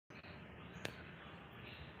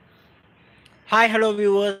Hi hello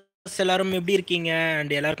viewers எல்லாரும் எப்படி இருக்கீங்க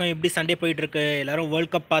அண்ட் எல்லாருக்கும் எப்படி சண்டே போயிட்டுருக்கு எல்லாரும்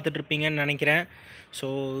வேர்ல்ட் கப் பார்த்துட்டு இருப்பீங்கன்னு நினைக்கிறேன். ஸோ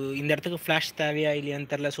இந்த இடத்துக்கு ஃப்ளாஷ் தேவையா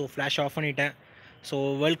இல்லையான்னு தெரில. ஸோ ஃப்ளாஷ் ஆஃப் பண்ணிட்டேன். ஸோ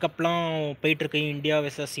வேர்ல்ட் கப்லாம் போயிட்டுருக்கு. இந்தியா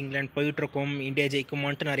வெர்சஸ் இங்கிலாந்து போயிட்டுருக்கோம். இந்தியா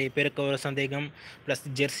ஜெயிக்குமான்ட்டு நிறைய பேருக்கு ஒரு சந்தேகம். ப்ளஸ்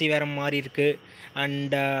ஜெர்சி வேறு மாறி இருக்குது.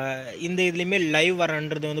 அண்ட் இந்த இதுலேயுமே லைவ்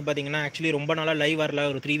வரன்றது வந்து பார்த்திங்கன்னா ஆக்சுவலி ரொம்ப நாளாக லைவ் வரல.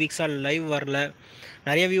 ஒரு 3 வீக்ஸாக லைவ் வரல.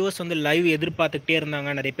 நிறைய வியூவர்ஸ் வந்து லைவ் எதிர்பார்த்துக்கிட்டே இருந்தாங்க.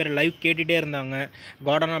 நிறைய பேர் லைவ் கேட்டுகிட்டே இருந்தாங்க.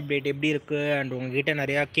 கார்டன் அப்டேட் எப்படி இருக்குது அண்ட் உங்ககிட்ட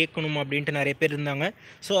நிறையா கேட்கணும் அப்படின்ட்டு நிறைய பேர் இருந்தாங்க.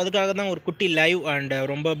 ஸோ அதுக்காக தான் ஒரு குட்டி லைவ் அண்ட்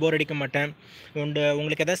ரொம்ப போர் அடிக்க மாட்டேன்.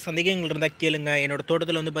 உங்களுக்கு ஏதாவது சந்தேகங்கள் இருந்தால் கேளுங்க. என்னோடய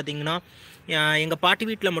தோட்டத்தில் வந்து பார்த்திங்கன்னா எங்கள் பாட்டி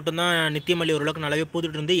வீட்டில் மட்டும்தான் நித்தியமல்லி ஓரளவுக்கு நல்லாவே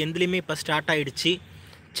பூத்துட்டு இருந்து எதுலேயுமே இப்போ ஸ்டார்ட் ஆகிடுச்சு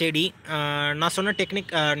செடி. நான் சொன்ன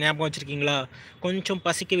டெக்னிக் ஞாபகம் வச்சுருக்கீங்களா? கொஞ்சம்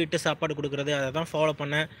பசிக்க விட்டு சாப்பாடு கொடுக்குறது, அதை தான் ஃபாலோ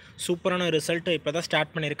பண்ணேன். சூப்பரான ரிசல்ட்டு இப்போ தான்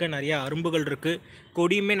ஸ்டார்ட் பண்ணியிருக்கேன். நிறையா அரும்புகள் இருக்குது.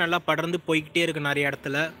 கொடியுமே நல்லா படர்ந்து போய்கிட்டே இருக்குது நிறைய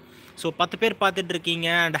இடத்துல. ஸோ 10 பேர் பார்த்துட்ருக்கீங்க.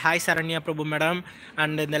 And hi Saranya Prabhu madam.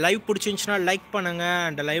 And இந்த லைவ் பிடிச்சிருந்துச்சுன்னா லைக் பண்ணுங்கள்.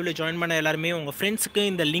 அண்ட் லைவில் ஜாயின் பண்ண எல்லாருமே உங்கள் ஃப்ரெண்ட்ஸுக்கு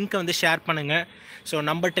இந்த லிங்க்கை வந்து ஷேர் பண்ணுங்கள். ஸோ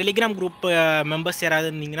நம்ம டெலிகிராம் குரூப் மெம்பர்ஸ் யாராவது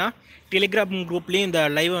இருந்தீங்கன்னா டெலிகிராம் குரூப்லேயும் இந்த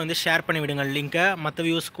லைவை வந்து ஷேர் பண்ணி விடுங்க லிங்க்கை. மற்ற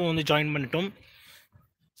வியூஸ்க்கும் வந்து ஜாயின் பண்ணிட்டோம்.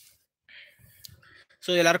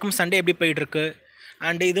 ஸோ எல்லாருக்கும் சண்டே எப்படி போயிட்டுருக்கு?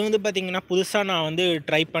 அண்டு இது வந்து பார்த்திங்கன்னா புதுசாக நான் வந்து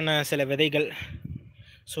ட்ரை பண்ண சில விதைகள்.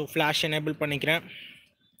 ஸோ ஃப்ளாஷ் எனேபிள் பண்ணிக்கிறேன்.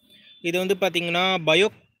 இது வந்து பார்த்திங்கன்னா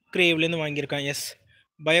பயோக்ரேவ்லேருந்து வாங்கியிருக்கேன். எஸ்,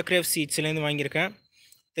 பயோக்ரேவ் சீட்ஸ்லேருந்து வாங்கியிருக்கேன்.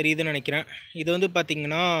 தெரியுதுன்னு நினைக்கிறேன். இது வந்து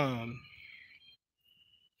பார்த்திங்கன்னா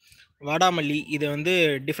வாடாமல்லி. இது வந்து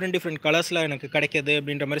டிஃப்ரெண்ட் கலர்ஸில் எனக்கு கிடைக்கிது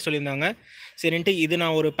அப்படின்ற மாதிரி சொல்லியிருந்தாங்க. சரின்ட்டு இது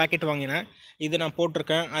நான் ஒரு பேக்கெட் வாங்கினேன். இது நான்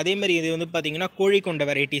போட்டிருக்கேன். அதேமாதிரி இது வந்து பார்த்திங்கன்னா கோழி கொண்ட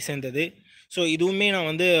வெரைட்டி சேர்ந்தது. ஸோ இதுவுமே நான்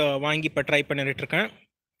வந்து வாங்கி இப்போ ட்ரை பண்ணிட்டுருக்கேன்.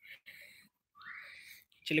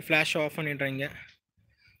 ஆக்சுவலி ஃப்ளாஷ் ஆஃப் பண்ணிடுறேங்க.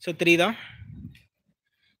 ஸோ 3 தான்.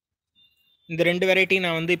 இந்த 2 வெரைட்டி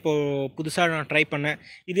நான் வந்து இப்போது புதுசாக நான் ட்ரை பண்ணேன்.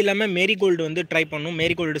 இது இல்லாமல் மேரிகோல்டு வந்து ட்ரை பண்ணணும்.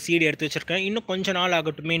 மேரிகோல்டு சீடு எடுத்து வச்சுருக்கேன். இன்னும் கொஞ்சம் நாள்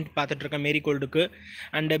ஆகட்டுமேன்ட்டு பார்த்துட்ருக்கேன் மேரிகோல்டுக்கு.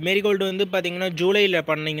 அண்டு மேரிகோல்டு வந்து பார்த்திங்கன்னா ஜூலையில்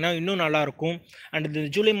பண்ணிங்கன்னா இன்னும் நல்லாயிருக்கும். அண்ட் இந்த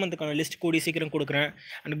ஜூலை மந்த்துக்கான லிஸ்ட் கூடி சீக்கிரம் கொடுக்குறேன்.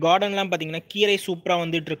 அண்ட் கார்டன்லாம் பார்த்திங்கன்னா கீரை சூப்பராக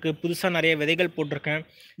வந்துட்டுருக்கு. புதுசாக நிறைய விதைகள் போட்டிருக்கேன்.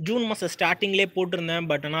 ஜூன் மாதம் ஸ்டார்டிங்லேயே போட்டிருந்தேன்.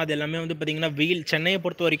 பட் ஆனால் அது எல்லாமே வந்து பார்த்திங்கன்னா வெயில், சென்னையை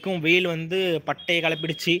பொறுத்த வரைக்கும் வெயில் வந்து பட்டையை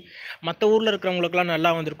கலப்பிடுச்சு. மற்ற ஊரில் இருக்கிறவங்களுக்குலாம்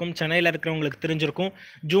நல்லா வந்திருக்கும். சென்னையில் இருக்கிறவங்களுக்கு தெரிஞ்சிருக்கும்.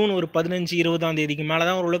 ஜூன் ஒரு 15 20ஆம் தேதிக்கு மேலே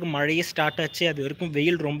தான் ஓரளவுக்கு மழையே ஸ்டார்ட் ஆச்சு. அது வரைக்கும்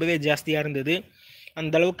வெயில் ரொம்பவே ஜாஸ்தியாக இருந்தது.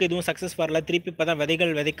 அந்தளவுக்கு எதுவும் சக்ஸஸ் வரல. திருப்பி இப்போ தான்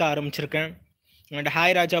விதைகள் விதைக்க ஆரம்பிச்சிருக்கேன். And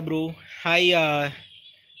hi Raja Bru. Hi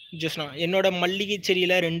Joshna. என்னோடய மல்லிகை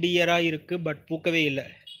செடியில் 2 இயராக இருக்குது. பட் பூக்கவே இல்லை.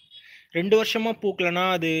 2 வருஷமாக பூக்கலைன்னா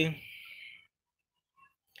அது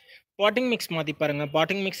பாட்டிங் மிக்ஸ் மாற்றி பாருங்கள்.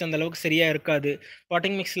 பாட்டிங் மிக்ஸ் அந்தளவுக்கு சரியாக இருக்காது.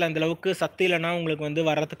 பாட்டிங் மிக்ஸில் அந்தளவுக்கு சத்து இல்லைனா உங்களுக்கு வந்து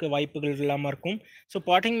வரத்துக்கு வாய்ப்புகள் இல்லாமல் இருக்கும். ஸோ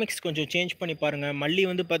பாட்டிங் மிக்ஸ் கொஞ்சம் சேஞ்ச் பண்ணி பாருங்கள். மல்லி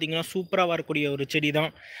வந்து பார்த்திங்கன்னா சூப்பராக வரக்கூடிய ஒரு செடி தான்.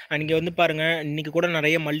 இங்கே வந்து பாருங்கள், இன்றைக்கி கூட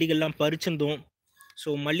நிறைய மல்லிகள்லாம் பறிச்சிருந்தோம்.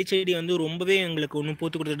 ஸோ மல்லி செடி வந்து ரொம்பவே எங்களுக்கு ஒன்றும்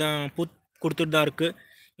பூத்து கொடுத்துட்டு தான் இருக்குது.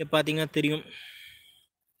 இங்கே பார்த்திங்கன்னா தெரியும்.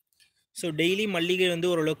 ஸோ டெய்லி மல்லிகை வந்து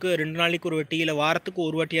ஓரளவுக்கு 2 நாளைக்கு ஒரு வாட்டி இல்லை வாரத்துக்கு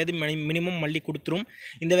ஒரு வாட்டியாவது மினிமம் மல்லி கொடுத்துரும்.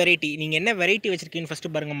 இந்த வெரைட்டி நீங்கள் என்ன வெரைட்டி வச்சுருக்கீங்கன்னு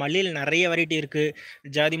ஃபஸ்ட்டு பாருங்கள். மல்லியில் நிறைய வெரைட்டி இருக்குது.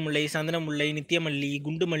 ஜாதி முல்லை, சந்தன முல்லை, நித்திய மல்லி,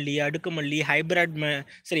 குண்டு மல்லி, அடுக்கு மல்லி,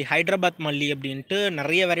 ஹைதராபாத் மல்லி அப்படின்ட்டு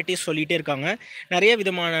நிறைய வெரைட்டிஸ் சொல்லிகிட்டே இருக்காங்க. நிறைய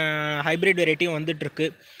விதமான ஹைப்ரிட் வெரைட்டியும் வந்துட்டுருக்கு.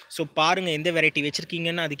 ஸோ பாருங்கள் எந்த வெரைட்டி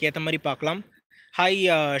வச்சுருக்கீங்கன்னு அதுக்கேற்ற மாதிரி பார்க்கலாம். Hi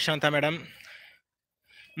Shantha madam.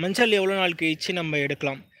 மஞ்சள் எவ்வளோ நாள் கழிச்சு நம்ம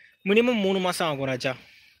எடுக்கலாம்? மினிமம் 3 மாதம் ஆகும் ராஜா.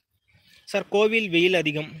 சார் கோவில் வெயில்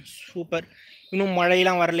அதிகம். சூப்பர். இன்னும்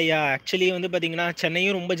மழையெல்லாம் வரலையா? ஆக்சுவலி வந்து பார்த்திங்கன்னா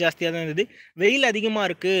சென்னையும் ரொம்ப ஜாஸ்தியாக தான் இருந்தது. வெயில் அதிகமாக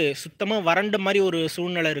இருக்குது. சுத்தமாக வறண்ட மாதிரி ஒரு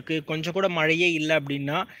சூழ்நிலை இருக்குது. கொஞ்சம் கூட மழையே இல்லை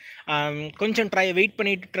அப்படின்னா கொஞ்சம் வெயிட்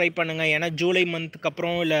பண்ணிவிட்டு ட்ரை பண்ணுங்கள். ஏன்னா ஜூலை மந்த்துக்கு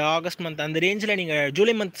அப்புறம் இல்லை ஆகஸ்ட் மந்த் அந்த ரேஞ்சில் நீங்கள்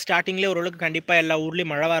ஜூலை மந்த் ஸ்டார்டிங்லேயே ஓரளவுக்கு கண்டிப்பாக எல்லா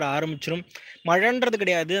ஊர்லேயும் மழை வர ஆரம்பிச்சிடும். மழைன்றது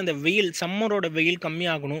கிடையாது, அந்த வெயில் சம்மரோட வெயில்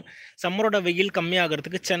கம்மியாகணும். சம்மரோட வெயில்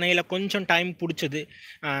கம்மியாகிறதுக்கு சென்னையில் கொஞ்சம் டைம் பிடிச்சது.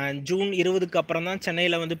 ஜூன் 20க்கு அப்புறம் தான்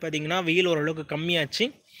சென்னையில் வந்து பார்த்திங்கன்னா வெயில் ஓரளவுக்கு கம்மியாச்சு.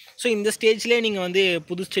 ஸோ இந்த ஸ்டேஜ்லேயே நீங்கள் வந்து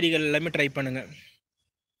புது செடிகள் எல்லாமே ட்ரை பண்ணுங்கள்.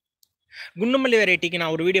 குண்டுமல்லி வெரைட்டிக்கு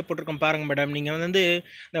நான் ஒரு வீடியோ போட்டிருக்கேன் பாருங்கள் மேடம். நீங்கள் வந்து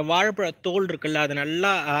இந்த வாழைப்பழ தோல் இருக்குல்ல, அதை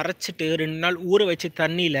நல்லா அரைச்சிட்டு 2 நாள் ஊற வச்சு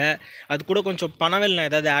தண்ணியில் அது கூட கொஞ்சம் பனவெல்லம்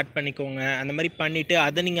ஏதாவது ஆட் பண்ணிக்கோங்க. அந்த மாதிரி பண்ணிவிட்டு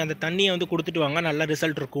அதை நீங்கள் அந்த தண்ணியை வந்து கொடுத்துட்டு வாங்க. நல்ல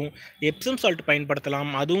ரிசல்ட் இருக்கும். எப்சம் சால்ட்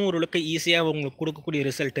பயன்படுத்தலாம். அதுவும் ஓரளவுக்கு ஈஸியாக உங்களுக்கு கொடுக்கக்கூடிய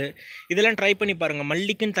ரிசல்ட்டு. இதெல்லாம் ட்ரை பண்ணி பாருங்கள்.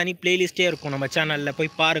 மல்லிக்குன்னு தனி பிளேலிஸ்ட்டே இருக்கும் நம்ம சேனலில்,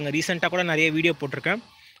 போய் பாருங்கள். ரீசெண்டாக கூட நிறைய வீடியோ போட்டிருக்கேன்,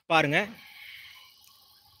 பாருங்கள்.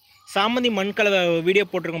 சாமந்தி மண்கலவை வீடியோ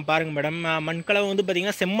போட்டிருக்கோம் பாருங்கள் மேடம். மண்கலவை வந்து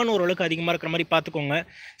பார்த்திங்கன்னா செம்மண் ஓரளவுக்கு அதிகமாக இருக்கிற மாதிரி பார்த்துக்கோங்க.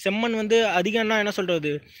 செம்மண் வந்து அதிகம்னா என்ன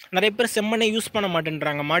சொல்கிறது, நிறைய பேர் செம்மண்ணை யூஸ் பண்ண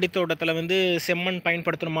மாட்டேன்றாங்க. மாடித்தோட்டத்தில் வந்து செம்மண்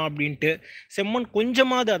பயன்படுத்தணுமா அப்படின்ட்டு. செம்மண்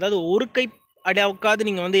கொஞ்சமாவது, அதாவது ஒரு கை அடவுக்காவது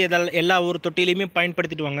நீங்க வந்து எல்லா ஒரு தொட்டியிலயுமே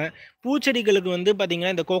பயன்படுத்திட்டு வாங்க. பூச்செடிகளுக்கு வந்து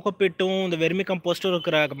பார்த்தீங்கன்னா, இந்த கோகோபீட்டும், இந்த வெர்மி கம்போஸ்டும்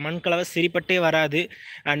இருக்கிற மண் கலவை சரிப்பட்டே வராது.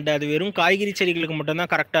 அண்ட் அது வெறும் காய்கறி செடிகளுக்கு மட்டும்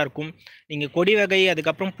தான் கரெக்ட்டா இருக்கும். நீங்க கொடி வகை,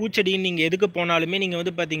 அதுக்கப்புறம் பூச்செடின்னு நீங்க எதுக்கு போனாலுமே நீங்க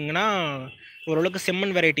வந்து பார்த்தீங்கன்னா, ஓரளவுக்கு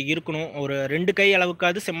செம்மண் வெரைட்டி இருக்கணும். ஒரு 2 கை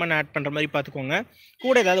அளவுக்காவது செம்மண் ஆட் பண்ற மாரி பார்த்துக்கோங்க.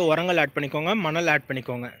 கூட ஏதாவது உரங்கள் ஆட் பண்ணிக்கோங்க. மணல் ஆட்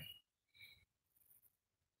பண்ணிக்கோங்க.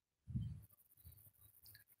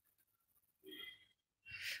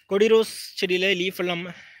 கொடி ரோஸ் செடியில லீஃப் எல்லாம்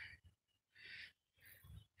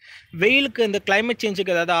வெயிலுக்கு இந்த கிளைமேட்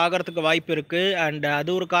சேஞ்சுக்கு ஏதாவது ஆகறதுக்கு வாய்ப்பு இருக்கு. அண்ட் அது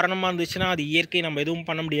ஒரு காரணமா இருந்துச்சுன்னா, அது இயற்கை நம்ம எதுவும்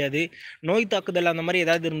பண்ண முடியாது. நோய் தாக்குதல் அந்த மாரி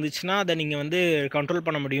ஏதாவது இருந்துச்சுன்னா, அத நீங்க வந்து கண்ட்ரோல்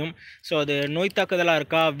பண்ண முடியும். ஸோ அது நோய் தாக்குதலா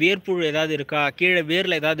இருக்கா? வேர்ப்புழு ஏதாவது இருக்கா? கீழ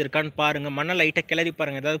வேர்ல ஏதாவது இருக்கான்னு பாருங்க. மண்ண லைட்டா கிளறி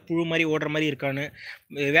பாருங்க. ஏதாவது புழு மாரி ஓடுற மாரி இருக்கான்னு.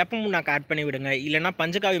 வேப்ப புண்ணாக்கு ஆட் பண்ணி விடுங்க. இல்லன்னா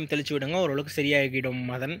பஞ்சகாவியம் தெளிச்சு விடுங்க. ஓரளவுக்கு சரியாகிடும்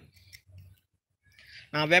மதன்.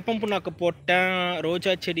 நான் வேப்பம் புண்ணாக்கு போட்டேன்.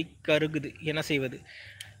 ரோஜா செடி கருகுது. என்ன செய்வது?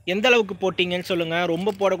 எந்த அளவுக்கு போட்டீங்கன்னு சொல்லுங்க. ரொம்ப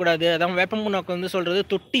போடக்கூடாது. அதான் வேப்பம் புண்ணாக்கு வந்து சொல்றது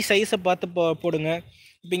தொட்டி சைஸ பார்த்து போடுங்க.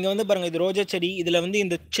 இப்ப இங்க வந்து பாருங்க, இது ரோஜா செடி. இதுல வந்து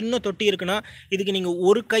இந்த சின்ன தொட்டி இருக்குன்னா, இதுக்கு நீங்க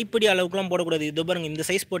ஒரு கைப்பிடி அளவுக்குலாம் போடக்கூடாது. இதோ பாருங்க, இந்த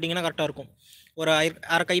சைஸ் போட்டீங்கன்னா கரெக்ட்டா இருக்கும். ஒரு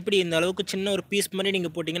 1/2 கைப்பிடி இந்த அளவுக்கு சின்ன ஒரு பீஸ் மாரி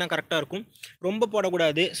நீங்க போட்டீங்கன்னா கரெக்ட்டா இருக்கும். ரொம்ப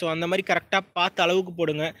போடக்கூடாது. ஸோ அந்த மாரி கரெக்ட்டா பார்த்து அளவுக்கு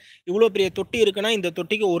போடுங்க. இவ்ளோ பெரிய தொட்டி இருக்குன்னா, இந்த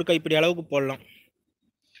தொட்டிக்கு ஒரு கைப்பிடி அளவுக்கு போடலாம்.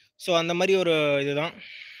 ஸோ அந்த மாரி ஒரு இதுதான்.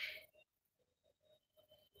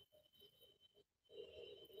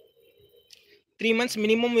 3 மந்த்ஸ்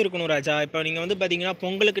மினிமம் இருக்கணும் ராஜா. இப்ப நீங்க வந்து பார்த்தீங்கன்னா,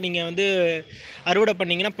 பொங்கலுக்கு நீங்க வந்து அறுவடை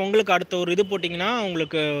பண்ணீங்கன்னா, பொங்கலுக்கு அடுத்த ஒரு இது போட்டீங்கன்னா,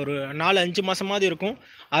 உங்களுக்கு ஒரு 4, 5 மாசமாவது இருக்கும்.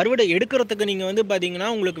 அறுவடை எடுக்கிறதுக்கு நீங்க வந்து பார்த்தீங்கன்னா,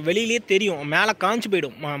 உங்களுக்கு வெளியிலேயே தெரியும். மேல காஞ்சு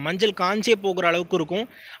போயிடும். மஞ்சள் காஞ்சே போகுற அளவுக்கு இருக்கும்.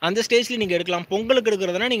 அந்த ஸ்டேஜ்ல நீங்க எடுக்கலாம். பொங்கலுக்கு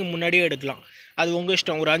எடுக்கிறதுனா நீங்க முன்னாடியே எடுக்கலாம். அது உங்க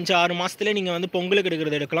இஷ்டம். ஒரு 5, 6 மாசத்துலயே நீங்க வந்து பொங்கலுக்கு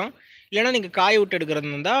எடுக்கிறத எடுக்கலாம். இல்லன்னா நீங்க காய விட்டு எடுக்கிறதா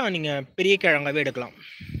இருந்தா, நீங்க பெரிய கிழங்காவே எடுக்கலாம்.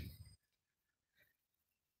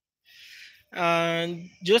 ஆ,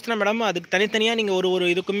 ஜோஸ்னா மேடம், அதுக்கு தனித்தனியா நீங்க ஒரு ஒரு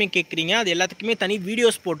இதுக்குமே கேட்குறீங்க. அது எல்லாத்துக்குமே தனி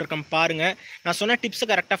வீடியோஸ் போட்டிருக்கேன் பாருங்க. நான் சொன்ன டிப்ஸ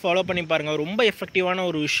கரெக்ட்டா ஃபாலோ பண்ணி பாருங்க. ரொம்ப எஃபெக்டிவான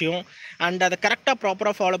ஒரு விஷயம். அண்ட் அத கரெக்ட்டா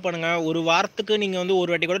ப்ராப்பரா ஃபாலோ பண்ணுங்க. ஒரு வாரத்துக்கு நீங்க வந்து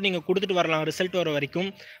ஒரு வாட்டி கூட நீங்க குடுத்துட்டு வரலாம். ரிசல்ட் வர வரைக்கும்.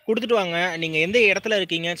 குடுத்துட்டு வாங்க. நீங்க எந்த இடத்துல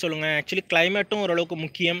இருக்கீங்கன்னு சொல்லுங்க. ஆக்சுவலி கிளைமேட்டும் ஓரளவுக்கு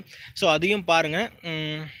முக்கியம். ஸோ அதையும் பாருங்க.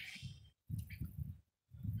 ம்.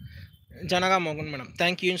 ஜனகா மோகன் மேடம்.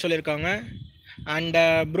 தேங்க் யூன்னு சொல்லியிருக்காங்க. அண்ட்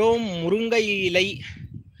ப்ரோ, முருங்கை இலை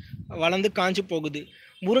வளர்ந்து காஞ்சு போகுது.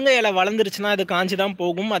 முருங்கை இலை வளர்ந்துருச்சுன்னா, அது காஞ்சு தான்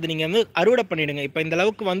போகும். அது நீங்க வந்து அறுவடை பண்ணிடுங்க. இப்ப இந்த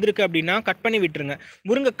அளவுக்கு வந்திருக்கு அப்டின்னா, கட் பண்ணி விட்டுருங்க.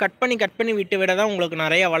 முருங்கை கட் பண்ணி விட்டு விட தான் உங்களுக்கு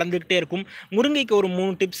நெறைய வளர்ந்துகிட்டே இருக்கும். முருங்கைக்கு ஒரு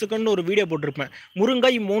 3 டிப்ஸுக்குன்னு ஒரு வீடியோ போட்டிருப்பேன்.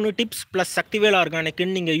 முருங்கை 3 டிப்ஸ் ப்ளஸ் சக்திவேல்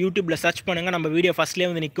ஆர்கானிக்ன்னு நீங்க YouTubeல சர்ச் பண்ணுங்க. நம்ம வீடியோ ஃபர்ஸ்ட்லயே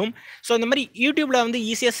வந்து நிக்கும். ஸோ இந்த மாரி YouTubeல வந்து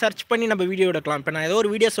ஈஸியா சர்ச் பண்ணி நம்ம வீடியோ எடுக்கலாம். இப்ப நான் ஏதோ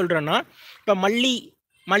ஒரு வீடியோ சொல்றேன்னா, இப்ப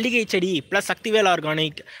மல்லிகை செடி ப்ளஸ் சக்திவேல்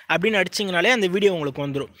ஆர்கானிக் அப்படின்னு அடிச்சிங்கனாலே அந்த வீடியோ உங்களுக்கு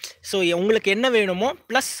வந்துடும். ஸோ உங்களுக்கு என்ன வேணுமோ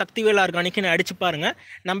ப்ளஸ் சக்திவேல் ஆர்கானிக்னு அடிச்சு பாருங்க.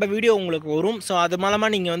 நம்ம வீடியோ உங்களுக்கு வரும். ஸோ அது மூலமா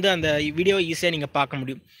நீங்க வந்து அந்த வீடியோ ஈஸியா நீங்க பார்க்க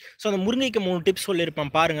முடியும். ஸோ அந்த முருங்கைக்கு 3 டிப்ஸ்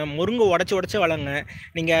சொல்லியிருப்பேன் பாருங்க. முருங்கை உடைச்சு வளங்க.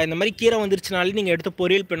 நீங்க இந்த மாரி கீரை வந்துருச்சுனாலே நீங்க எடுத்து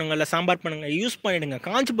பொரியல் பண்ணுங்க, இல்ல சாம்பார் பண்ணுங்க. யூஸ் பண்ணிடுங்க.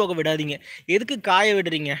 காஞ்சு போக விடாதீங்க. எதுக்கு காய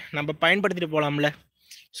விடுறீங்க? நம்ம பயன்படுத்திட்டு போலாம்ல.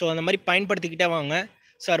 ஸோ அந்த மாரி பயன்படுத்திக்கிட்டே வாங்க.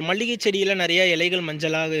 சார், மல்லிகை செடியில நெறைய இலைகள்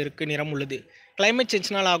மஞ்சளாக இருக்கு, நிறம் உள்ளது. கிளைமேட்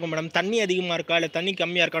சேஞ்ச்னால ஆகும் மேடம். தண்ணி அதிகமா இருக்கா? இல்ல தண்ணி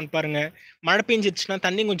கம்மியா இருக்கான்னு பாருங்க. மழை பெஞ்சிருச்சுன்னா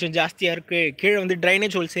தண்ணி கொஞ்சம் ஜாஸ்தியா இருக்கு. கீழ வந்து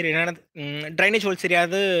ட்ரைனேஜ் ஹோல் சரியானது ட்ரைனேஜ் ஹோல்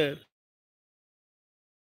சரியாது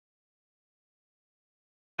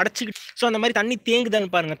அடைச்சுக்கிட்டு, ஸோ அந்த மாரி தண்ணி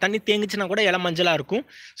தேங்குதான்னு பாருங்க. தண்ணி தேங்குச்சுன்னா கூட இலை மஞ்சளா இருக்கும்.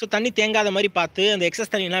 ஸோ தண்ணி தேங்காத மாரி பார்த்து, அந்த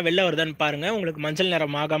எக்ஸஸ் தண்ணிலாம் வெளில வருதான்னு பாருங்க. உங்களுக்கு மஞ்சள்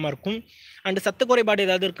நிறம் ஆகாம இருக்கும். அண்ட் சத்து குறைபாடு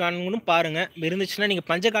ஏதாவது இருக்கான்னு பாருங்க. இருந்துச்சுன்னா நீங்க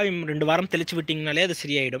பஞ்சகாவியம் 2 வாரம் தெளிச்சு விட்டீங்கனாலே அது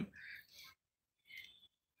சரியாயிடும்.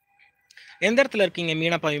 எந்த இடத்துல இருக்கீங்க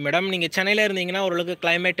மீனப்பாவி மேடம்? நீங்க சென்னையில இருந்தீங்கன்னா, ஓரளவுக்கு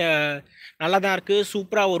கிளைமேட் நல்லா தான் இருக்கு.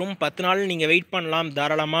 சூப்பரா வரும். 10 நாள் நீங்க வெயிட் பண்ணலாம்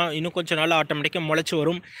தாராளமா. இன்னும் கொஞ்ச நாள்ல ஆட்டோமேட்டிக்கா முளைச்சு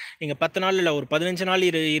வரும். நீங்க 10 நாள் இல்ல, ஒரு 15 நாள்,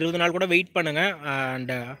 20 நாள் கூட வெயிட் பண்ணுங்க.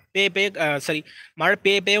 அண்ட் சரி, மழை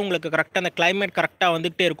பெய்ய உங்களுக்கு கரெக்ட்டா அந்த கிளைமேட் கரெக்ட்டா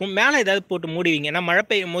வந்துகிட்டே இருக்கும். மேல ஏதாவது போட்டு மூடுவீங்க. ஏன்னா மழை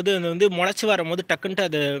பெய்யும்போது அது வந்து முளைச்சு வரும்போது டக்குன்ட்டு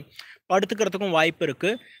அது படுத்துக்கிறதுக்கும் வாய்ப்பு இருக்கு.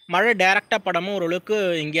 மழை டைரக்ட்டா படாம ஓரளவுக்கு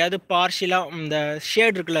எங்கேயாவது பார்ஷியலா இந்த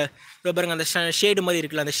ஷேட் இருக்குல்ல, இதோ பாருங்க அந்த ஷேடு மாரி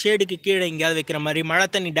இருக்குல்ல, அந்த ஷேடுக்கு கீழ எங்கேயாவது வைக்கிற மாரி, மழை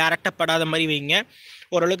தண்ணி டைரக்ட்டா படாத மாரி வைங்க.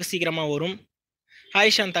 ஓரளவுக்கு சீக்கிரமா வரும்.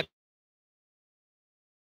 ஹாய் சாந்தா.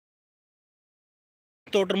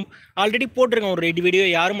 தோற்றம் ஆல்ரெடி போட்டிருக்கேன் ஒரு 2 வீடியோ.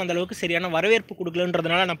 யாரும் அந்த அளவுக்கு சரியான வரவேற்பு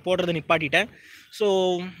குடுக்கலன்றதுனால நான் போடுறத நிப்பாட்டிட்டேன். ஸோ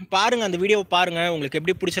பாருங்க, அந்த வீடியோவ பாருங்க. உங்களுக்கு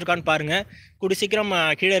எப்படி புடிச்சிருக்கான்னு பாருங்க. கூடிய சீக்கிரம்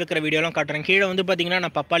கீழ இருக்கிற வீடியோலாம் காட்டுறேன். கீழ வந்து பார்த்தீங்கன்னா,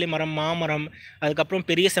 நான் பப்பாளி மரம், மாமரம், அதுக்கப்புறம்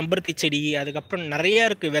பெரிய செம்பருத்தி செடி, அதுக்கப்புறம் நெறைய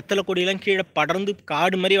இருக்கு. வெத்தல கொடிலாம் கீழ படர்ந்து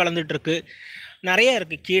காடு மாரி வளர்ந்துட்டு இருக்கு. நெறைய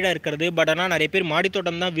இருக்குது கீழே இருக்கிறது. பட் ஆனால் நிறைய பேர்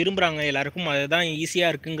மாடித்தோட்டம் தான் விரும்புகிறாங்க. எல்லாருக்கும் அதுதான்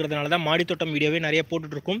ஈஸியாக இருக்குங்கிறதுனால தான் மாடித்தோட்டம் வீடியோவே நிறைய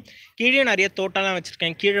போட்டுட்ருக்கோம். கீழே நிறைய தோட்டம்லாம்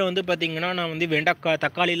வச்சுருக்கேன். கீழே வந்து பார்த்திங்கன்னா நான் வந்து வெண்டைக்காய்,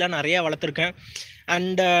 தக்காளிலாம் நிறையா வளர்த்துருக்கேன்.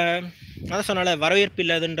 அண்டு அதான் சொன்னால வரவேற்பு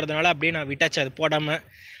இல்லாதுன்றதுனால அப்படியே நான் விட்டாச்சு அது போடாமல்.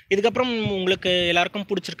 இதுக்கப்புறம் உங்களுக்கு எல்லாருக்கும்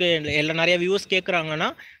பிடிச்சிருக்கு, எல்லாம் நிறைய வியூஸ் கேட்குறாங்கன்னா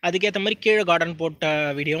அதுக்கேற்ற மாதிரி கீழே கார்டன் போட்ட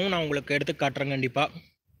வீடியோவும் நான் உங்களுக்கு எடுத்து காட்டுறேன் கண்டிப்பாக.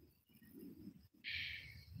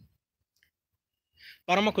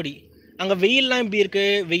 பரமக்குடி அங்கே வெயில்லாம் எப்படி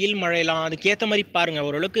இருக்குது, வெயில் மழையெல்லாம் அதுக்கேற்ற மாதிரி பாருங்கள்.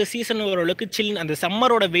 ஓரளவுக்கு சீசன் ஓரளவுக்கு சில், அந்த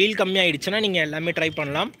சம்மரோட வெயில் கம்மியாயிடுச்சுன்னா நீங்கள் எல்லாமே ட்ரை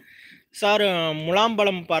பண்ணலாம். சார்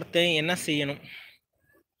முலாம்பழம் பார்த்தேன், என்ன செய்யணும்,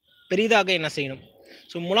 பெரிதாக என்ன செய்யணும்?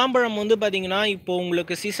 ஸோ முலாம்பழம் வந்து பார்த்தீங்கன்னா இப்போ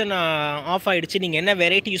உங்களுக்கு சீசன் ஆஃப் ஆகிடுச்சு. நீங்கள் என்ன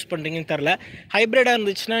வெரைட்டி யூஸ் பண்ணுறீங்கன்னு தெரில. ஹைப்ரிடாக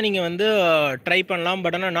இருந்துச்சுன்னா நீங்கள் வந்து ட்ரை பண்ணலாம்.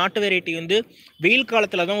 பட் ஆனால் நாட்டு வெரைட்டி வந்து வெயில்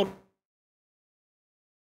காலத்தில் தான்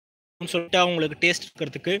சொல்லிட்டு உங்களுக்கு டேஸ்ட்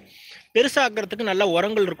இருக்கிறதுக்கு, பெருசாகிறதுக்கு நல்ல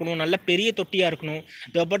உரங்கள் இருக்கணும், நல்ல பெரிய தொட்டியாக இருக்கணும்.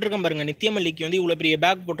 இதை போட்டிருக்கேன் பாருங்கள், நித்தியமல்லிக்கு வந்து இவ்வளோ பெரிய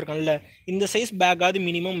பேக் போட்டிருக்கேன்ல, இந்த சைஸ் பேக்காவது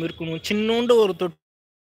மினிமம் இருக்கணும். சின்னோண்டு ஒரு தொட்டி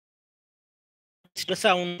ஸ்ட்ரெஸ்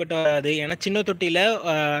ஆகும் பட்டு வராது. ஏன்னா சின்ன தொட்டியில்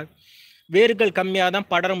வேர்கள் கம்மியாக தான்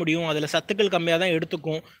படர முடியும், அதில் சத்துக்கள் கம்மியாக தான்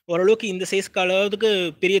எடுத்துக்கும். ஓரளவுக்கு இந்த சைஸ்க்கு அளவுக்கு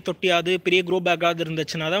பெரிய தொட்டியாவது பெரிய க்ரோ பேக்காவது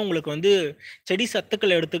இருந்துச்சுன்னா தான் உங்களுக்கு வந்து செடி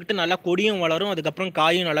சத்துக்களை எடுத்துக்கிட்டு நல்லா கொடியும் வளரும், அதுக்கப்புறம்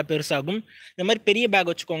காயும் நல்லா பெருசாகும். இந்த மாதிரி பெரிய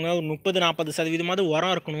பேக் வச்சுக்கோங்க. ஒரு 30-40%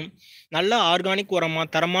 உரம் இருக்கணும். நல்ல ஆர்கானிக்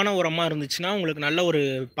உரமாக, தரமான உரமாக இருந்துச்சுன்னா உங்களுக்கு நல்ல ஒரு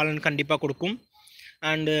பலன் கண்டிப்பாக கொடுக்கும்.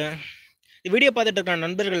 அண்டு வீடியோ பார்த்துட்டு இருக்க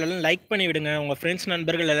நண்பர்கள் எல்லாம் லைக் பண்ணி விடுங்க. உங்கள் ஃப்ரெண்ட்ஸ்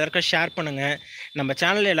நண்பர்கள் எல்லாருக்கும் ஷேர் பண்ணுங்கள். நம்ம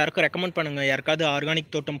சேனலில் எல்லாருக்கும் ரெக்கமெண்ட் பண்ணுங்கள். யாருக்காவது ஆர்கானிக்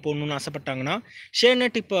தோட்டம் போடணும்னு ஆசைப்பட்டாங்கன்னா, ஷேர்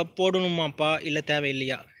நெட் இப்போ போடணுமாப்பா இல்லை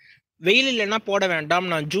தேவையில்லையா? வெயில் இல்லைன்னா போட வேண்டாம்.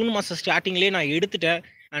 நான் ஜூன் மாதம் ஸ்டார்டிங்லேயே நான் எடுத்துட்டேன்.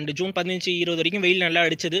 அண்டு ஜூன் 15-20 வரைக்கும் வெயில் நல்லா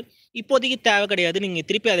அடிச்சது. இப்போதைக்கு தேவை கிடையாது. நீங்கள்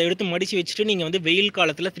திருப்பி அதை எடுத்து மடித்து வச்சுட்டு நீங்கள் வந்து வெயில்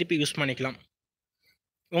காலத்தில் திருப்பி யூஸ் பண்ணிக்கலாம்.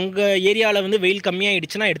 உங்கள் ஏரியாவில் வந்து வெயில்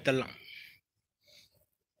கம்மியாகிடுச்சுன்னா எடுத்துடலாம்.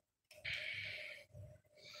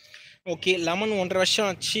 ஓகே, லெமன் 1.5 வருஷம்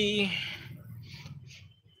ஆச்சு.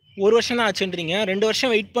 1 வருஷம் தான் ஆச்சுன்றீங்க. 2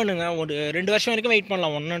 வருஷம் வெயிட் பண்ணுங்கள். ஒரு 2 வருஷம் வரைக்கும் வெயிட்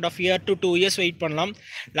பண்ணலாம். 1.5 இயர் to 2 இயர்ஸ் வெயிட் பண்ணலாம்.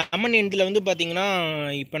 லெமன் எண்டில் வந்து பார்த்தீங்கன்னா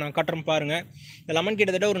இப்போ நான் காட்டுறேன் பாருங்கள். இந்த லெமன்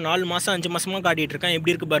கிட்டத்தட்ட ஒரு 4 மாதம் 5 மாதமாக காட்டிகிட்டு இருக்கேன்.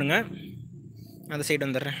 எப்படி இருக்குது பாருங்கள். அந்த சைடு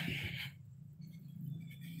வந்துடுறேன்.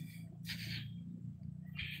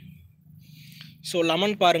 ஸோ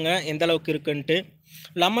லெமன் பாருங்கள் எந்த அளவுக்கு இருக்குன்ட்டு.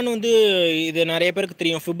 லெமன் வந்து இது நிறைய பேருக்கு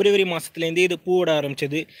தெரியும். பிப்ரவரி மாதத்துலேருந்து இது பூவிட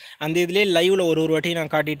ஆரம்பிச்சது. அந்த இதுலேயே லைவில் ஒரு வாட்டி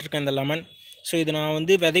நான் காட்டிகிட்டு இருக்கேன் இந்த லெமன். ஸோ இது நான்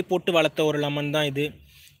வந்து விதை போட்டு வளர்த்த ஒரு லெமன் தான் இது.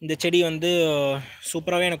 இந்த செடி வந்து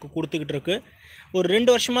சூப்பராகவே எனக்கு கொடுத்துக்கிட்டு இருக்கு. ஒரு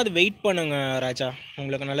 2 வருஷமாக அது வெயிட் பண்ணுங்க ராஜா,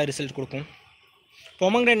 உங்களுக்கு நல்ல ரிசல்ட் கொடுக்கும்.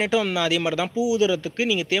 பொமக்ரேனேட்டும் அதே மாதிரி தான். பூ உதிரத்துக்கு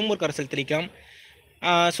நீங்கள் தேமூர் கரைசல் தெளிக்கலாம்.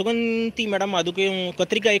 சுகந்தி மேடம் அதுக்கும்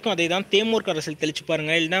கத்திரிக்காய்க்கும் அதே தான். தேமூர் கரைசல் தெளிச்சு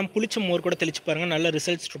பாருங்கள், இல்லைனா புளிச்ச மோர் கூட தெளிச்சு பாருங்கள், நல்ல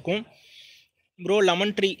ரிசல்ட்ஸ் இருக்கும். Bro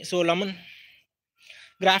lemon tree, so lemon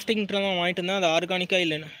grafting தான் வாங்கிட்டு இருந்தேன். அது ஆர்கானிக்காக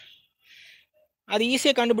இல்லைன்னு அது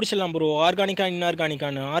ஈஸியாக கண்டுபிடிச்சிடலாம் ப்ரோ. ஆர்கானிக்காக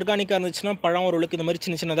இன்ஆர்கானிக்கானு. ஆர்கானிக்காக இருந்துச்சுன்னா பழம் ஓரளவுக்கு இந்த மாதிரி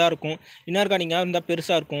சின்ன சின்னதாக இருக்கும். இன்ஆர்கானிக்காக இருந்தால்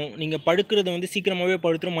பெருசாக இருக்கும். நீங்கள் பழுக்கிறது வந்து சீக்கிரமாகவே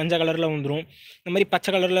பழுத்துரும், மஞ்சள் கலரில் வந்துடும். இந்த மாதிரி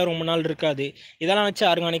பச்சை கலரில் ரொம்ப நாள் இருக்காது. இதெல்லாம் வச்சு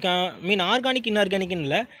ஆர்கானிக்காக ஆர்கானிக் இன்ஆர்கானிக்னு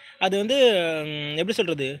இல்லை, அது வந்து எப்படி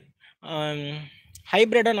சொல்கிறது,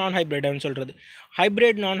 ஹைப்ரிடாக நான் ஹைப்ரிடான்னு சொல்கிறது.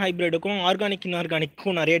 ஹைப்ரிட் நான் ஹைப்ரிடுக்கும் ஆர்கானிக்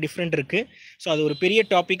இன்ஆர்கானிக்கும் நிறைய டிஃப்ரெண்ட் இருக்குது. ஸோ அது ஒரு பெரிய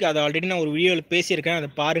டாபிக். அதை ஆல்ரெடி நான் ஒரு வீடியோவில் பேசியிருக்கேன், அதை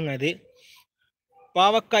பாருங்கள். அது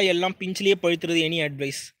பாவக்காய் எல்லாம் பிஞ்சிலேயே பழுத்துறது, எனி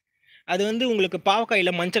அட்வைஸ்? அது வந்து உங்களுக்கு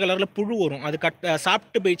பாவக்காயில் மஞ்சள் கலரில் புழு வரும். அது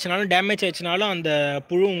சாப்பிட்டு போயிடுச்சுனாலும் டேமேஜ் ஆயிடுச்சுனாலும் அந்த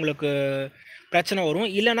புழு உங்களுக்கு பிரச்சனை வரும்.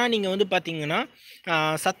 இல்லைனா நீங்கள் வந்து பார்த்தீங்கன்னா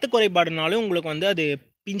சத்து குறைபாடுனாலும் உங்களுக்கு வந்து அது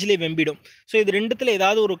பிஞ்சிலே வெம்பிடும். ஸோ இது ரெண்டுத்தில்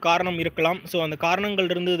ஏதாவது ஒரு காரணம் இருக்கலாம். ஸோ அந்த காரணங்கள்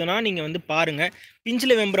இருந்ததுன்னா நீங்கள் வந்து பாருங்கள்.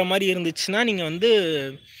 பிஞ்சில் வெம்புற மாதிரி இருந்துச்சுன்னா நீங்கள் வந்து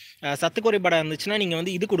சத்து குறைபாடாக இருந்துச்சுன்னா நீங்கள்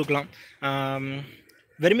வந்து இது கொடுக்கலாம்,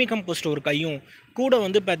 வெர்மி கம்போஸ்ட் ஒரு கையும் கூட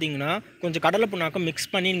வந்து பார்த்தீங்கன்னா கொஞ்சம் கடலை புண்ணாக்கம்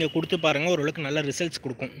மிக்ஸ் பண்ணி நீங்கள் கொடுத்து பாருங்கள், ஓரளவுக்கு நல்ல ரிசல்ட்ஸ்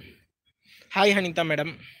கொடுக்கும். Hi Hanitha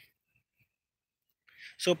madam.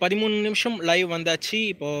 ஸோ 13 நிமிஷம் லைவ் வந்தாச்சு.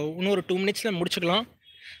 இப்போது இன்னொரு 2 மினிட்ஸில் முடிச்சுக்கலாம்.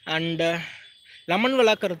 அண்டு லெமன்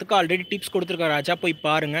வளர்க்குறதுக்கு ஆல்ரெடி டிப்ஸ் கொடுத்துருக்காரு ராஜா, போய்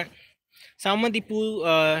பாருங்கள். சாமந்தி பூ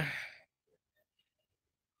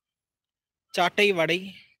சாட்டை வடை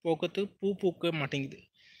போக்கத்து பூ பூக்க மாட்டேங்குது.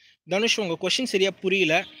 தனுஷ் உங்கள் கொஷின் சரியாக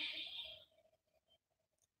புரியல.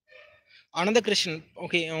 அனந்தகிருஷ்ணன்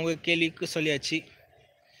ஓகே, உங்கள் கேள்விக்கு சொல்லியாச்சு.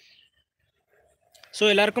 ஸோ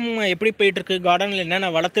எல்லாருக்கும் எப்படி போயிட்டுருக்கு, கார்டனில்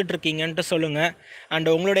என்னென்ன வளர்த்துட்ருக்கீங்கன்ட்டு சொல்லுங்கள். அண்ட்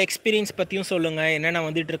உங்களோட எக்ஸ்பீரியன்ஸ் பற்றியும் சொல்லுங்கள், என்னென்ன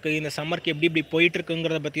வந்துட்டுருக்கு இந்த சம்மருக்கு எப்படி இப்படி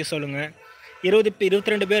போயிட்டுருக்குங்கிறத பற்றியும் சொல்லுங்கள்.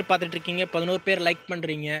 22 பேர் பார்த்துட்ருக்கீங்க, 11 பேர் லைக்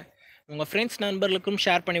பண்ணுறீங்க. உங்கள் ஃப்ரெண்ட்ஸ் நண்பர்களுக்கும்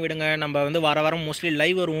ஷேர் பண்ணி விடுங்க. நம்ம வந்து வாரம் மோஸ்ட்லி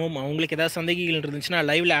லைவ் வருவோம். அவங்களுக்கு ஏதாவது சந்தேகங்கள் இருந்துச்சுன்னா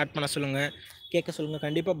லைவில் ஆட் பண்ண சொல்லுங்கள், கேட்க சொல்லுங்கள்,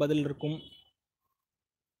 கண்டிப்பாக பதில் இருக்கும்.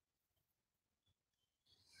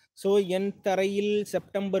 ஸோ என் தரையில்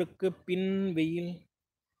செப்டம்பருக்கு பின் வெயில்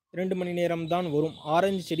 2 மணி நேரம் தான் வரும்.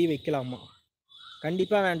 ஆரஞ்சு செடி வைக்கலாமா?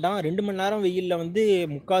 கண்டிப்பா வேண்டாம். 2 மணி நேரம் வெயில்ல வந்து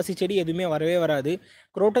முக்காவாசி செடி எதுவுமே வரவே வராது.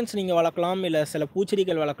 குரோட்டன்ஸ் நீங்க வளர்க்கலாம், இல்ல சில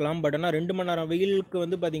பூச்செடிகள் வளர்க்கலாம். பட் ஆனா 2 மணி நேரம் வெயிலுக்கு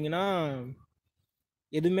வந்து பார்த்தீங்கன்னா,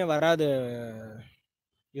 எதுவுமே வராது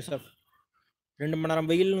யூசப். 2 மணி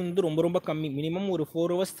நேரம் வெயில் வந்து ரொம்ப ரொம்ப கம்மி. மினிமம் ஒரு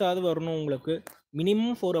 4 ஹவர்ஸாவது வரணும் உங்களுக்கு.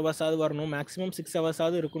 மினிமம் 4 ஹவர்ஸாவது வரணும். மேக்ஸிமம் 6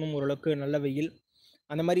 ஹவர்ஸாவது இருக்கணும் ஓரளவுக்கு நல்ல வெயில்.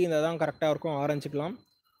 அந்த மாரி இருந்தா தான் கரெக்ட்டா இருக்கும் ஆரஞ்சுக்கலாம்.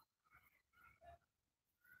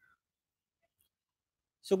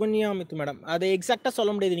 சுகன்யா மித்து மேடம். அது எக்ஸாக்ட்டா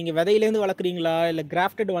சொல்ல முடியாது. நீங்க விதையிலேருந்து வளர்க்குறீங்களா? இல்ல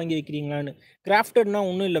கிராஃப்டட் வாங்கி வைக்கிறீங்களான்னு. கிராஃப்டட்னா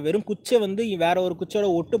ஒண்ணும் இல்ல. வெறும் குச்ச வந்து வேற ஒரு குச்சோட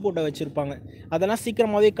ஒட்டு போட்டு வச்சிருப்பாங்க. அதெல்லாம்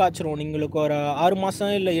சீக்கிரமாவே காய்ச்சிரும். உங்களுக்கு ஒரு 6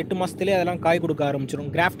 மாசம் இல்ல 8 மாசத்துலயே அதெல்லாம் காய் குடுக்க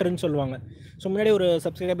ஆரம்பிச்சுரும். கிராஃப்டர்ன்னு சொல்லுவாங்க. ஸோ முன்னாடி ஒரு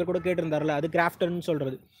சப்ஸ்கிரைபர் கூட கேட்டிருந்தார்ல, அது கிராஃப்டர்ன்னு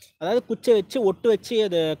சொல்றது. அதாவது குச்ச வச்சு ஒட்டு வச்சு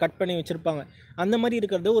அத கட் பண்ணி வச்சிருப்பாங்க. அந்த மாரி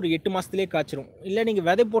இருக்கிறது ஒரு 8 மாசத்துலயே காய்ச்சிரும். இல்ல நீங்க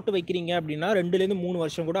விதை போட்டு வைக்கிறீங்க அப்படின்னா 2லேருந்து 3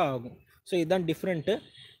 வருஷம் கூட ஆகும். ஸோ இதுதான் டிஃப்ரெண்ட்டு.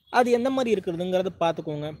 அது எந்த மாரி இருக்குதுங்கிறத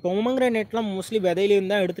பார்த்துக்கோங்க. பொமோகிரானேட்லாம் மோஸ்ட்லி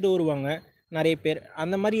விதையிலேருந்து தான் எடுத்துட்டு வருவாங்க நெறைய பேர்.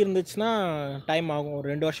 அந்த மாரி இருந்துச்சுன்னா டைம் ஆகும். ஒரு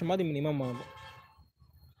 2 வருஷமாவது மினிமம் ஆகும்.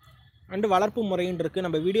 அண்டு வளர்ப்பு முறைன்னு இருக்கு.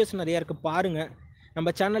 நம்ம வீடியோஸ் நெறையா இருக்கு பாருங்க.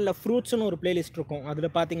 நம்ம சேனல்ல ஃப்ரூட்ஸ்ன்னு ஒரு பிளேலிஸ்ட் இருக்கும். அதில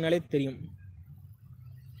பார்த்தீங்கனாலே தெரியும்.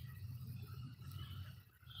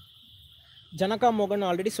 ஜனகா மோகன்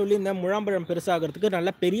ஆல்ரெடி சொல்லியிருந்தேன். முழாம்பழம் பெருசாகிறதுக்கு நல்ல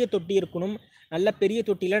பெரிய தொட்டி இருக்கணும். நல்ல பெரிய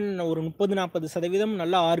தொட்டியில ஒரு 30, 40%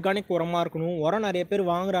 நல்ல ஆர்கானிக் உரமா இருக்கணும். உரம் நெறைய பேர்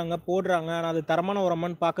வாங்குறாங்க, போடுறாங்க. ஆனா அது தரமான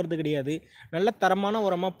உரமான்னு பார்க்கறது கிடையாது. நல்ல தரமான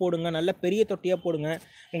உரமா போடுங்க. நல்ல பெரிய தொட்டியா போடுங்க.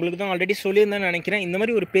 உங்களுக்கு தான் ஆல்ரெடி சொல்லியிருந்தேன்னு நெனைக்கிறேன். இந்த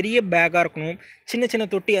மாரி ஒரு பெரிய பேக்கா இருக்கணும். சின்ன சின்ன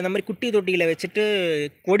தொட்டி அந்த மாரி குட்டி தொட்டியில வச்சுட்டு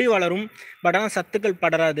கொடி வளரும். பட் ஆனா சத்துக்கள்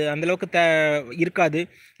படராது. அந்த அளவுக்கு இருக்காது.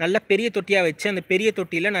 நல்ல பெரிய தொட்டியா வச்சு அந்த பெரிய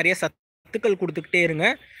தொட்டியில நெறைய சத்துக்கள் குடுத்துக்கிட்டே இருங்க.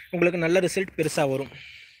 உங்களுக்கு நல்ல ரிசல்ட் பெருசா வரும்.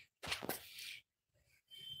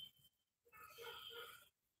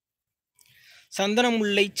 சந்தன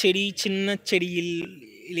முல்லை செடி சின்ன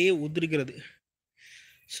செடியிலே உதிர்கிறது.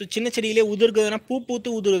 ஸோ சின்ன செடியிலே உதிர்கிறதுனா பூ பூத்து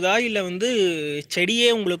உதிருதா? இல்ல வந்து செடியே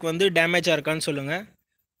உங்களுக்கு வந்து டேமேஜா இருக்கான்னு சொல்லுங்க.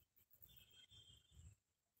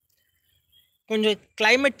 கொஞ்சம்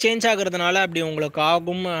கிளைமேட் சேஞ்ச் ஆகுறதுனால அப்படி உங்களுக்கு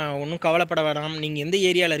ஆகும். ஒண்ணும் கவலைப்பட வேணாம். நீங்க எந்த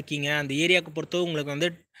ஏரியால இருக்கீங்க? அந்த ஏரியாவுக்கு பொறுத்து உங்களுக்கு வந்து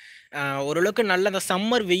ஓரளவுக்கு நல்ல அந்த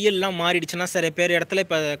சம்மர் வெயில்லாம் மாறிடுச்சுன்னா, சில பேர் இடத்துல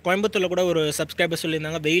இப்ப கோயம்புத்தூர்ல கூட ஒரு சப்ஸ்கிரைபர்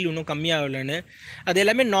சொல்லியிருந்தாங்க, வெயில் இன்னும் கம்மியாகலன்னு. அது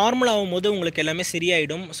எல்லாமே நார்மல் ஆகும்போது உங்களுக்கு எல்லாமே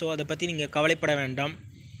சரியாயிடும். ஸோ அத பத்தி நீங்க கவலைப்பட வேண்டாம்.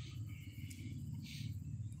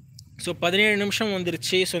 ஸோ 17 நிமிஷம்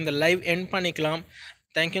வந்துருச்சு. ஸோ இந்த லைவ் எண்ட் பண்ணிக்கலாம்.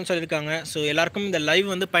 தேங்க்யூன்னு சொல்லியிருக்காங்க. ஸோ எல்லாருக்கும் இந்த லைவ்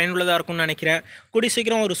வந்து பயனுள்ளதா இருக்கும்னு நினைக்கிறேன். கூடிய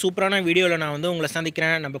சீக்கிரம் ஒரு சூப்பரான வீடியோவில் நான் வந்து உங்களை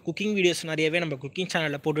சந்திக்கிறேன். நம்ம குக்கிங் வீடியோஸ் நிறையவே நம்ம குக்கிங்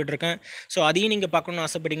சேனலில் போட்டுட்ருக்கேன். ஸோ அதையும் நீங்கள் பார்க்கணும்னு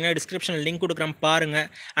ஆசைப்பட்டீங்கன்னா டிஸ்கிரிப்ஷனில் லிங்க் கொடுக்குறேன் பாருங்கள்.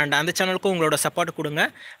 அண்ட் அந்த சேனலுக்கும் உங்களோட சப்போர்ட் கொடுங்க.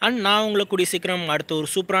 அண்ட் நான் உங்களை கூடிய சீக்கிரம் அடுத்த ஒரு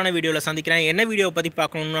சூப்பரான வீடியோவில் சந்திக்கிறேன். என்ன வீடியோவை பற்றி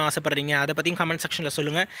பார்க்கணுன்னு ஆசைப்பட்றீங்க அதை பற்றியும் கமெண்ட் செக்ஷனில்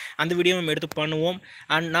சொல்லுங்கள். அந்த வீடியோ நம்ம எடுத்து பண்ணுவோம்.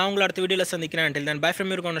 அண்ட் நான் உங்களை அடுத்த வீடியோவில் சந்திக்கிறேன். Until then, bye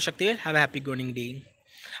from your corner Sakthivel. Have a happy going day.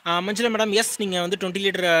 Manjula madam, S நீங்கள் வந்து 20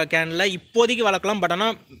 லிட்டர் கேனில் இப்போதைக்கு வளர்க்கலாம். பட்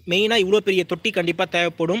ஆனால் மெயினாக இவ்வளோ பெரிய தொட்டி கண்டிப்பாக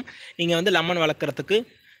தேவைப்படும் நீங்கள் வந்து லெமன் வளர்க்குறதுக்கு.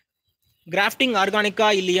 கிராஃப்டிங் ஆர்கானிக்கா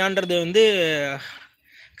இல்லையான்றது வந்து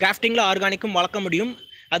கிராஃப்டிங்கில் ஆர்கானிக்கும் வளர்க்க முடியும்.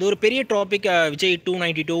 அது ஒரு பெரிய டாபிக். விஜய்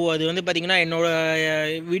 292 அது வந்து பார்த்திங்கன்னா என்னோட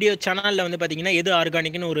வீடியோ சேனலில் வந்து பார்த்திங்கன்னா எது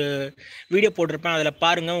ஆர்கானிக்னு ஒரு வீடியோ போட்டிருப்பேன். அதில்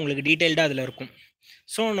பாருங்கள், உங்களுக்கு டீட்டெயில்டாக அதில் இருக்கும்.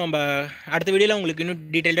 ஸோ நம்ம அடுத்த வீடியோவில் உங்களுக்கு இன்னும்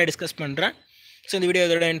டீட்டெயில்டாக டிஸ்கஸ் பண்ணுறேன். ஸோ இந்த வீடியோ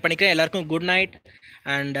இதோட எண்ட் பண்ணிக்கிறேன். எல்லாருக்கும் குட் நைட்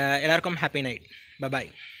அண்ட் எல்லாருக்கும் ஹாப்பி நைட். பை.